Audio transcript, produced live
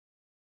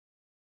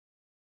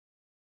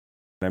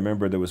I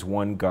remember there was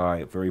one guy,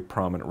 a very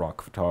prominent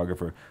rock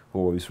photographer, who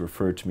always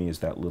referred to me as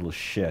that little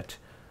shit.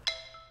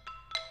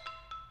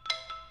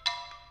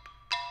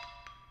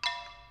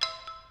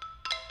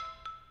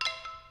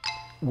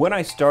 When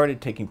I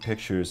started taking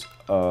pictures,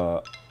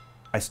 I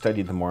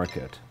studied the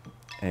market,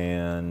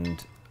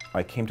 and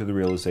I came to the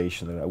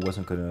realization that I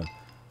wasn't going to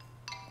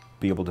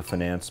be able to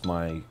finance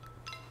my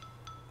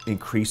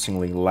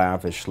increasingly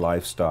lavish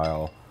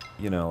lifestyle.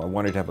 You know, I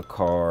wanted to have a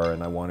car,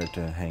 and I wanted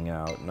to hang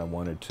out, and I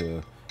wanted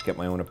to get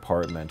my own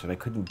apartment, and I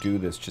couldn't do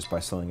this just by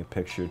selling a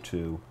picture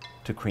to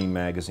Cream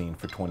magazine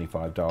for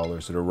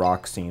 $25 or a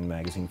Rock Scene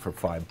magazine for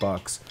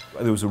 $5.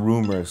 There was a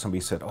rumor,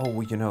 somebody said, oh,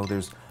 well, you know,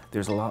 there's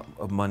a lot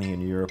of money in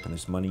Europe and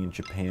there's money in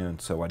Japan,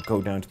 so I'd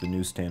go down to the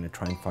newsstand and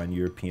try and find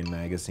European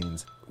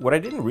magazines. What I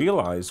didn't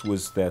realize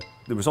was that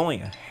there was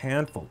only a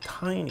handful,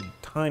 tiny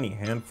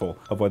handful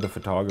of other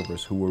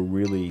photographers who were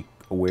really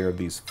aware of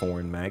these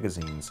foreign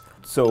magazines.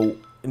 So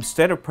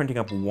instead of printing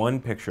up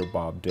one picture of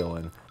Bob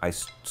Dylan, I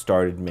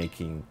started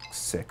making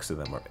 6 of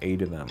them or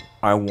 8 of them.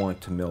 I want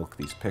to milk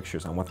these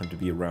pictures. I want them to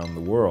be around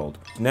the world.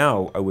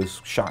 Now I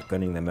was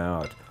shotgunning them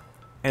out.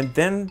 And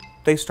then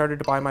they started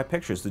to buy my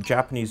pictures. The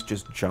Japanese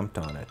just jumped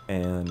on it.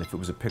 And if it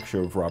was a picture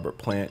of Robert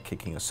Plant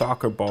kicking a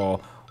soccer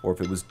ball, or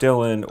if it was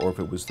Dylan, or if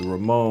it was the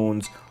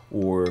Ramones,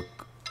 or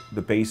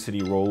the Bay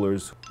City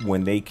Rollers,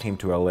 when they came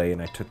to LA and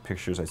I took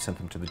pictures, I sent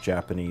them to the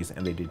Japanese,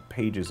 and they did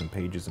pages and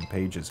pages and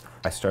pages.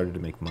 I started to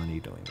make money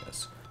doing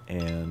this.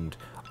 And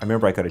I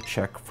remember I got a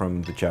check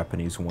from the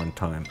Japanese one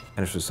time,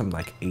 and it was something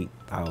like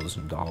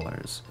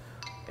 $8,000.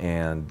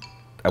 And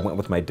I went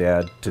with my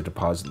dad to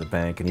deposit in the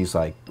bank, and he's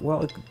like,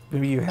 well,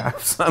 maybe you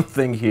have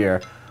something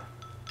here.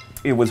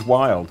 It was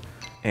wild.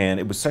 And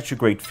it was such a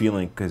great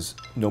feeling because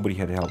nobody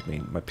had helped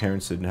me. My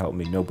parents didn't help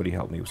me, nobody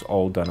helped me. It was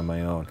all done on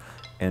my own.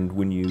 And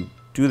when you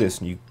do this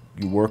and you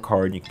work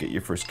hard, you get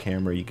your first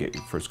camera, you get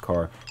your first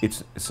car,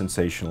 it's a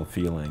sensational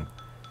feeling.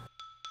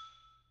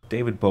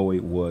 David Bowie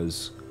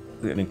was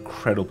an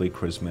incredibly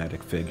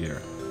charismatic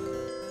figure.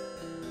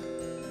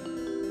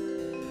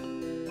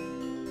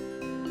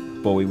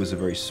 Bowie was a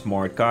very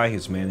smart guy.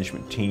 His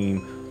management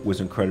team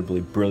was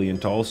incredibly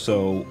brilliant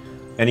also.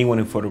 Anyone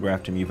who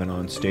photographed him, even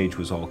on stage,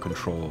 was all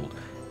controlled.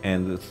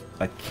 And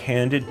a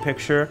candid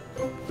picture,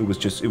 it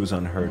was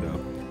unheard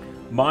of.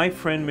 My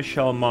friend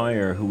Michelle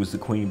Meyer, who was the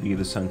queen bee of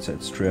the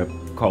Sunset Strip,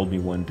 called me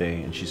one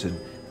day and she said,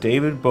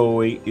 David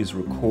Bowie is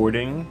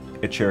recording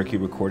at Cherokee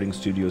Recording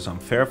Studios on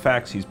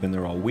Fairfax. He's been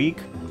there all week.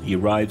 He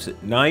arrives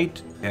at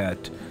night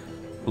at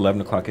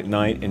 11 o'clock at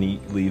night and he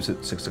leaves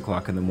at 6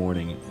 o'clock in the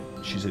morning.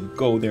 She said,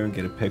 go there and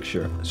get a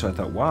picture. So I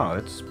thought, wow,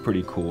 that's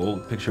pretty cool, a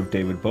picture of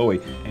David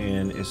Bowie.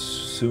 And as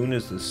soon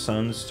as the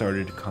sun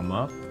started to come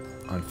up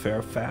on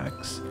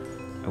Fairfax,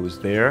 I was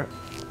there.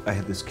 I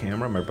had this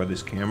camera, my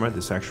brother's camera,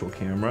 this actual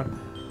camera.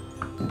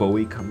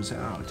 Bowie comes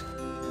out.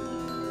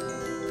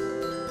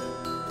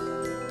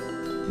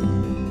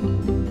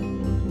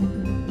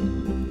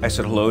 I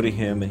said hello to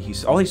him,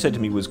 and all he said to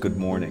me was good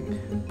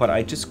morning. But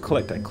I just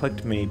clicked. I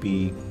clicked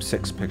maybe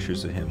 6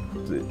 pictures of him.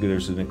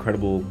 There's an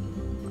incredible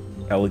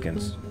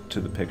elegance to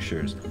the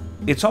pictures.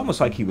 It's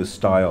almost like he was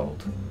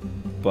styled,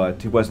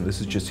 but he wasn't. This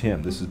is just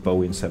him. This is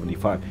Bowie in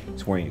 '75.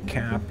 He's wearing a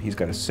cap. He's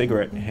got a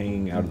cigarette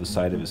hanging out of the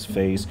side of his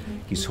face.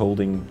 He's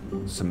holding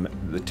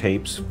the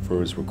tapes for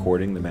his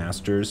recording, the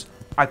masters.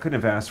 I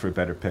couldn't have asked for a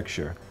better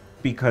picture.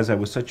 Because I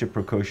was such a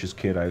precocious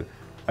kid,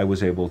 I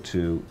was able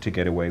to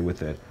get away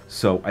with it.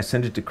 So I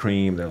sent it to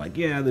Cream. They're like,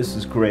 yeah, this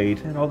is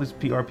great. And all these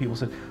PR people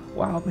said,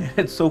 wow, man,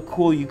 it's so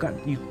cool. You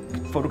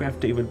photographed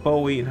David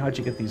Bowie, and how'd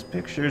you get these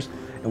pictures?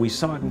 And we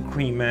saw it in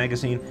Cream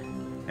magazine.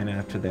 And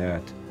after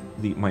that,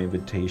 my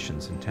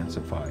invitations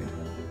intensified.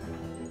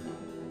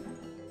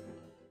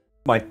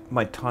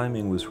 My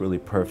timing was really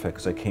perfect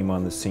because I came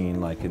on the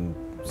scene like in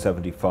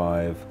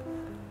 '75,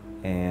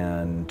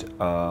 and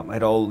I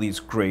had all these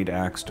great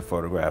acts to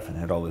photograph and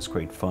had all this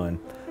great fun.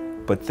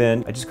 But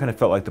then I just kind of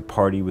felt like the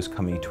party was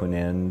coming to an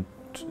end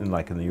in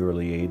the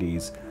early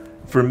 '80s.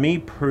 For me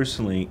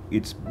personally,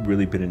 it's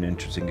really been an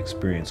interesting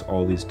experience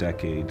all these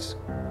decades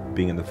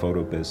being in the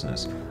photo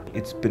business.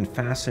 It's been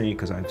fascinating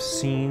because I've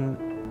seen,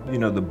 you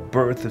know, the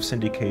birth of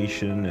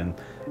syndication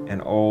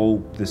and all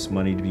this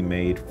money to be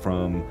made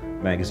from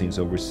magazines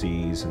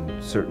overseas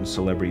and certain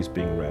celebrities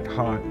being red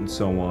hot and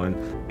so on.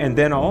 And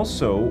then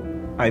also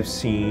I've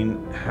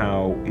seen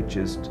how it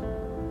just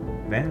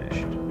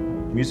vanished.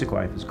 Music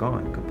Life is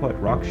gone, kaput.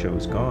 Rock Show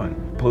is gone,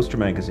 Poster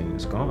Magazine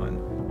is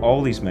gone.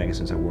 All these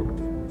magazines I worked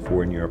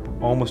for in Europe,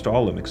 almost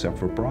all of them except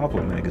for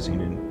Bravo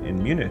magazine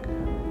in Munich,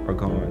 are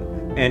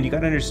gone. And you got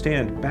to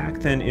understand, back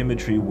then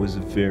imagery was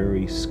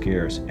very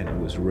scarce and it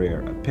was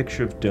rare. A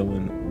picture of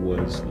Dylan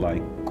was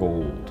like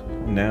gold.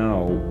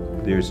 Now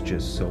there's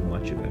just so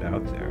much of it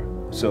out there.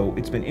 So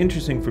it's been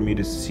interesting for me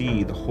to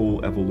see the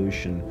whole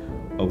evolution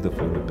of the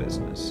photo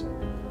business.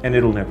 And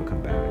it'll never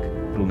come back.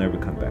 It'll never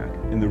come back.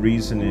 And the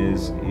reason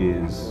is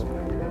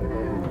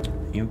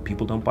you know,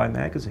 people don't buy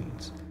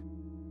magazines.